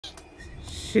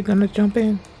she gonna jump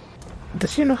in?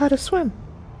 Does she know how to swim?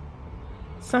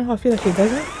 Somehow I feel like she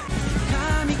doesn't.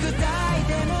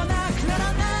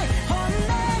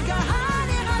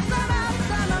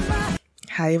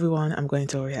 Hi everyone, I'm going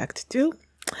to react to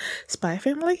Spy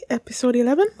Family episode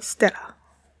 11, Stella.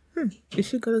 Is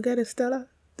she gonna get a Stella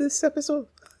this episode?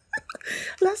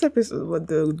 Last episode was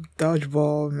the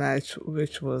dodgeball match,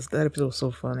 that episode was so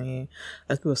funny.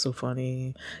 That was so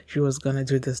funny. She was gonna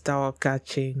do the star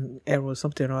catching arrow,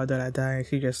 something or other like that, and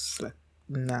she just like,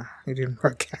 nah, it didn't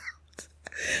work out.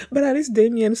 But at least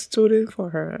Damien stood in for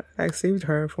her, like saved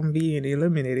her from being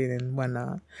eliminated and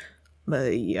whatnot.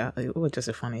 But yeah, it was just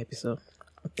a funny episode.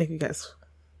 Thank you guys.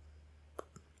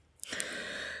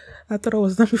 I thought I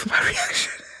was done with my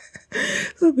reaction.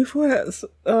 So before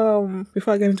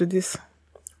I get into this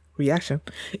reaction,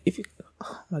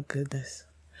 oh my goodness.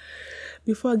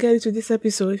 Before I get into this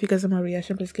episode, if you guys have my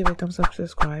reaction, please give it a thumbs up,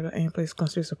 subscribe, and please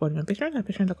consider supporting me on Patreon at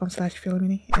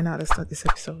patreon.com/filmini. And now let's start this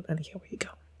episode, and here we go.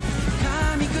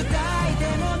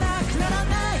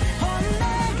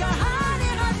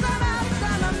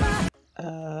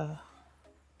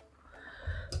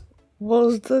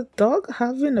 Was the dog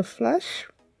having a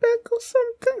flashback or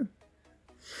something?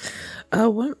 I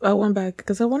went back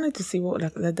because I wanted to see what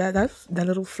that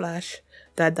little flash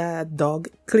that dog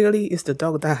clearly is the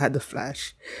dog that had the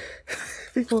flash.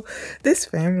 People, this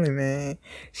family, man,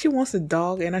 she wants a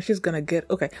dog and now she's gonna get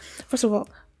okay. First of all,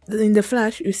 in the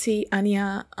flash you see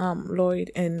Anya, Lloyd,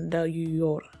 and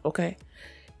Yor, okay,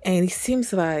 and it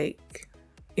seems like,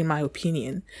 in my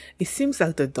opinion, it seems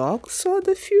like the dog saw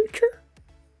the future.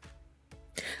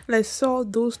 Like saw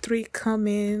those three come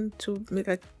in to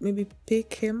maybe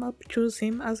pick him up, choose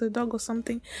him as a dog or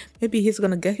something. Maybe he's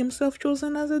gonna get himself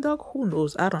chosen as a dog. Who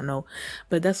knows? I don't know.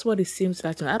 But that's what it seems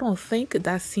like to me. I don't think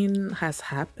that scene has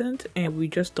happened and we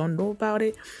just don't know about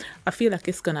it. I feel like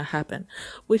it's gonna happen.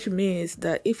 Which means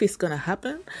that if it's gonna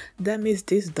happen, that means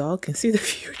this dog can see the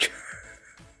future.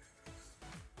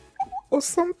 Or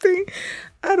something.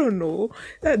 I don't know.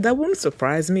 That wouldn't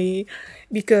surprise me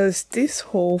because this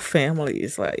whole family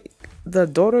is like, the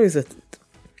daughter is a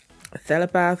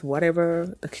telepath,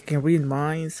 whatever, can read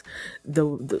minds.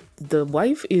 The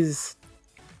wife is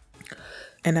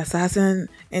an assassin,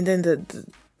 and then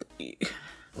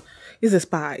is a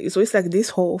spy. So it's like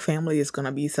this whole family is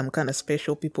gonna be some kind of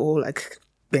special people like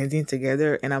bending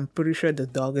together, and I'm pretty sure the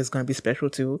dog is gonna be special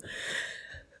too.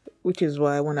 Which is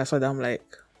why when I saw that, I'm like,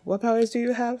 what powers do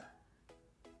you have?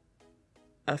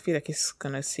 I feel like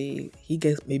he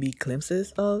gets maybe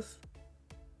glimpses of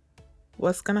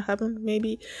what's gonna happen,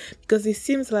 maybe. Because it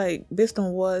seems like, based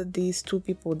on what these two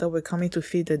people that were coming to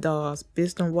feed the dogs,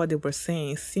 based on what they were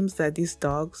saying, it seems that these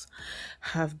dogs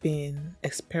have been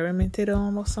experimented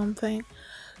on or something.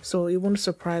 So it wouldn't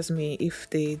surprise me if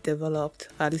they developed,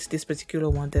 at least this particular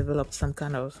one developed some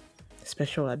kind of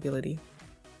special ability.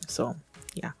 So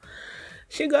yeah.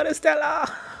 She got a Stella.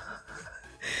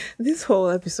 This whole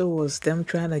episode was them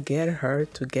trying to get her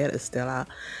to get a Stella,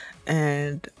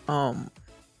 and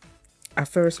at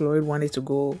first Lloyd wanted to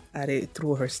go at it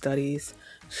through her studies.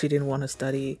 She didn't want to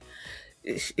study.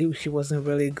 She wasn't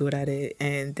really good at it,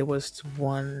 and there was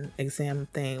one exam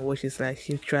thing which is like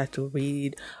she tried to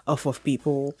read off of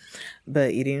people,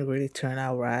 but it didn't really turn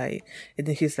out right. And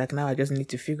then she's like, now I just need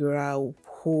to figure out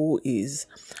who is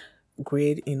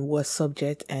great in what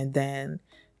subject and then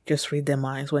just read their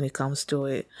minds when it comes to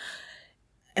it.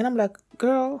 And I'm like,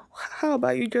 girl, how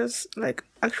about you just like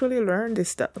actually learn this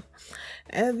stuff?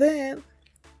 And then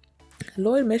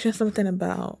Lloyd mentioned something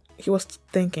about, he was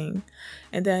thinking,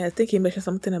 and then I think he mentioned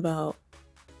something about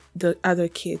the other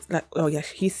kids. Like, oh yeah,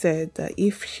 he said that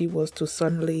if she was to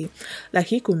suddenly, like,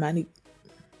 he could manage,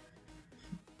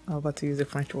 I'm about to use a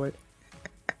French word.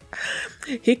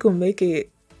 He could make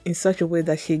it in such a way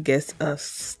that she gets a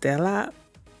Stella,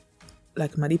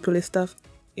 like manipulate stuff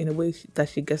in a way that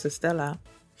she gets a Stella,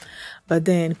 but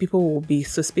then people will be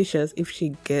suspicious if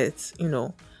she gets, you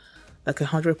know, like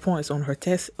 100 points on her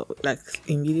test, like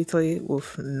immediately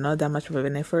with not that much of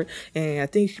an effort. And I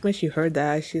think when she heard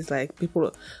that, she's like,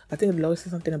 I think Lois said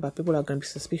something about people are going to be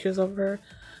suspicious of her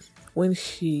when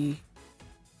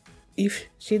if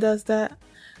she does that.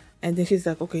 And then she's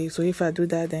like, okay, so if I do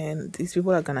that, then these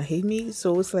people are gonna hate me.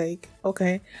 So it's like,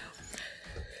 okay.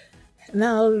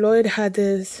 Now Lloyd had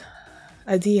this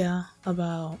idea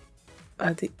about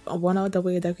one other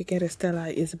way that we get a Stella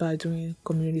is by doing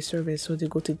community service. So they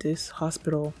go to this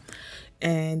hospital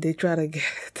and they try to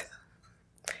get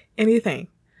anything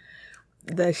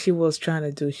that she was trying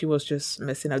to do. She was just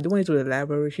messing up. They went to the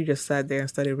library. She just sat there and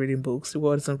started reading books. She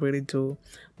wasn't really do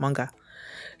manga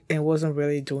and wasn't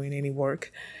really doing any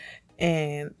work.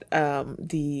 And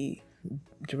the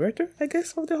director, I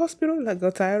guess, of the hospital, like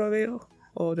got tired of it,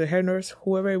 or the head nurse,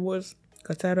 whoever it was,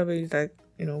 got tired of it. He's like,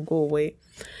 go away.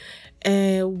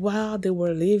 And while they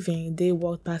were leaving, they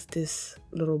walked past this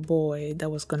little boy that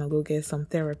was gonna go get some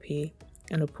therapy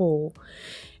in the pool.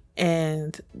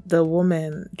 And the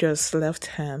woman just left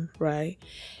him, right?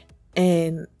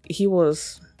 And he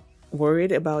was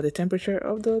worried about the temperature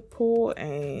of the pool,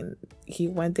 and he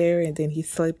went there, and then he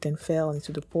slipped and fell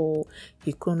into the pool.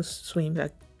 He couldn't swim,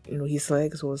 like, his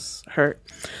legs was hurt,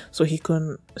 so he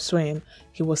couldn't swim.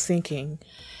 He was sinking.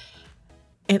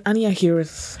 And Anya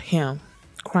hears him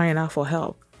crying out for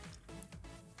help.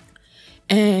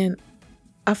 And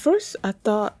at first I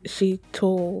thought she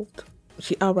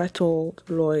outright told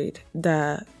Lloyd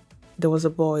that there was a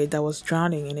boy that was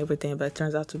drowning and everything, but it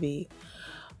turns out to be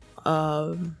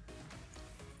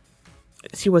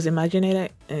she was imagining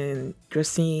it, and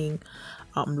just seeing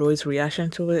Lloyd's reaction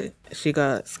to it, she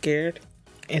got scared.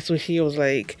 And so she was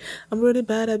like, I'm really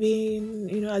bad at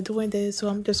being, at doing this, so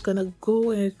I'm just gonna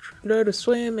go and learn to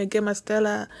swim and get my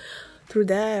Stella through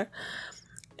that.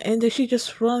 And then she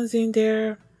just runs in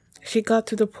there. She got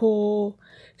to the pool.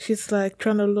 She's like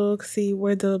trying to see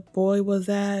where the boy was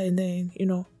at, and then,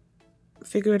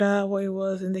 figured out where it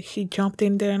was. And then she jumped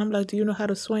in there, and I'm like, do you know how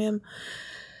to swim?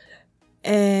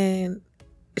 And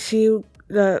she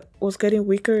was getting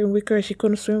weaker and weaker. She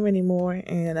couldn't swim anymore,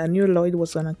 and I knew Lloyd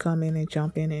was gonna come in and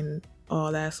jump in and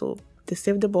all that, so they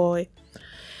saved the boy,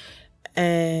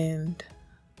 and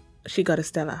she got a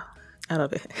Stella out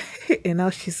of it. And now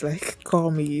she's like,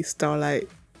 call me Starlight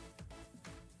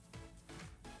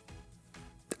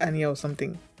Anya or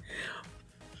something.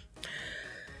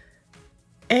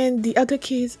 And the other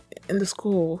kids in the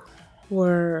school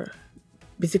were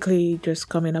basically just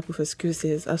coming up with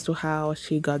excuses as to how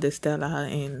she got the Stella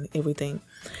and everything.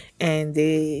 And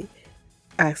they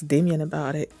asked Damien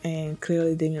about it, and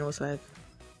clearly Damien was like,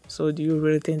 so do you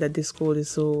really think that this school is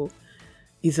so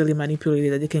easily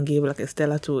manipulated that they can give like a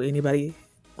Stella to anybody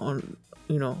on,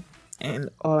 and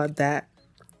all of that?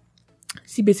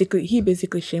 He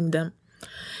basically shamed them.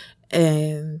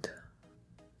 And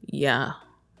yeah.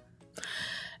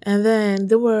 And then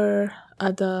they were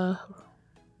at the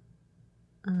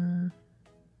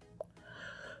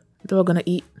they were gonna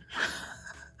eat.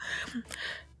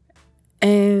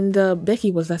 And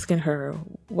Becky was asking her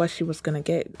what she was gonna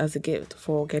get as a gift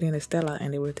for getting a Stella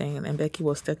and everything. And Becky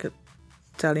was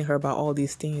telling her about all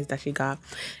these things that she got,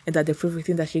 and that the favorite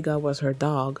thing that she got was her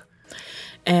dog.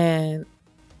 And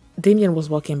Damien was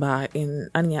walking by, and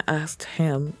Anya asked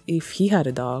him if he had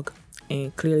a dog,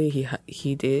 and clearly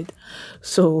he did.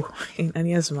 So in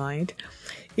Anya's mind,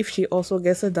 if she also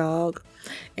gets a dog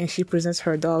and she presents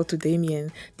her dog to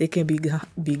Damien, they can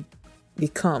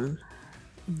become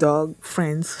dog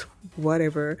friends,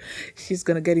 whatever. She's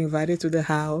gonna get invited to the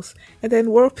house, and then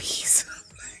world peace.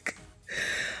 Like,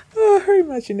 oh, her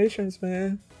imaginations,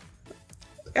 man.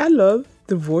 I love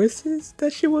the voices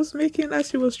that she was making as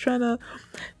she was trying to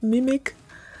mimic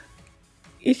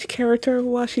each character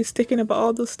while she's thinking about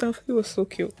all this stuff. It was so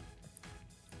cute.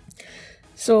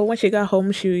 So when she got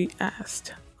home, she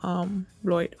asked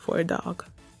Lloyd for a dog,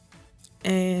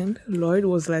 and Lloyd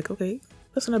was like, okay,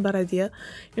 that's not a bad idea.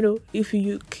 If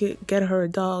you could get her a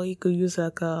dog, you could use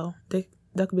like that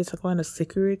could be some kind of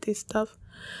security stuff.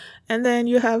 And then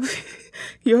you have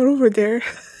you're over there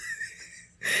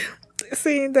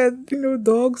saying that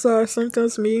dogs are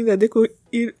sometimes mean that they could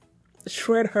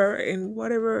shred her and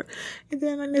whatever. And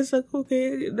then it's like,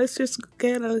 okay, let's just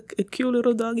get a cute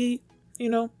little doggy,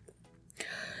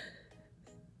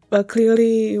 But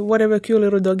clearly, whatever cute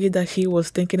little doggy that she was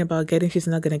thinking about getting, she's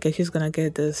not gonna get. She's gonna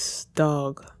get this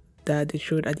dog that they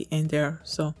showed at the end there.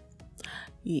 So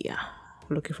yeah,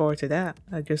 looking forward to that.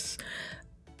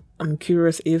 I'm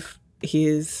curious if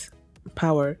his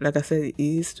power, like I said,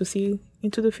 is to see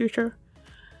into the future.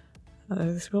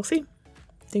 We'll see.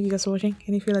 Thank you guys for watching,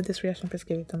 and if you like this reaction, please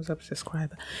give it a thumbs up,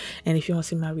 subscribe. And if you want to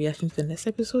see my reaction to the next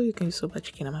episode, you can do so by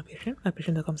checking out my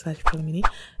patreon.com/filmmini,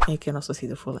 and you can also see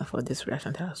the full length for this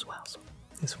reaction as well. So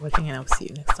thanks for watching, and I'll see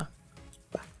you next time.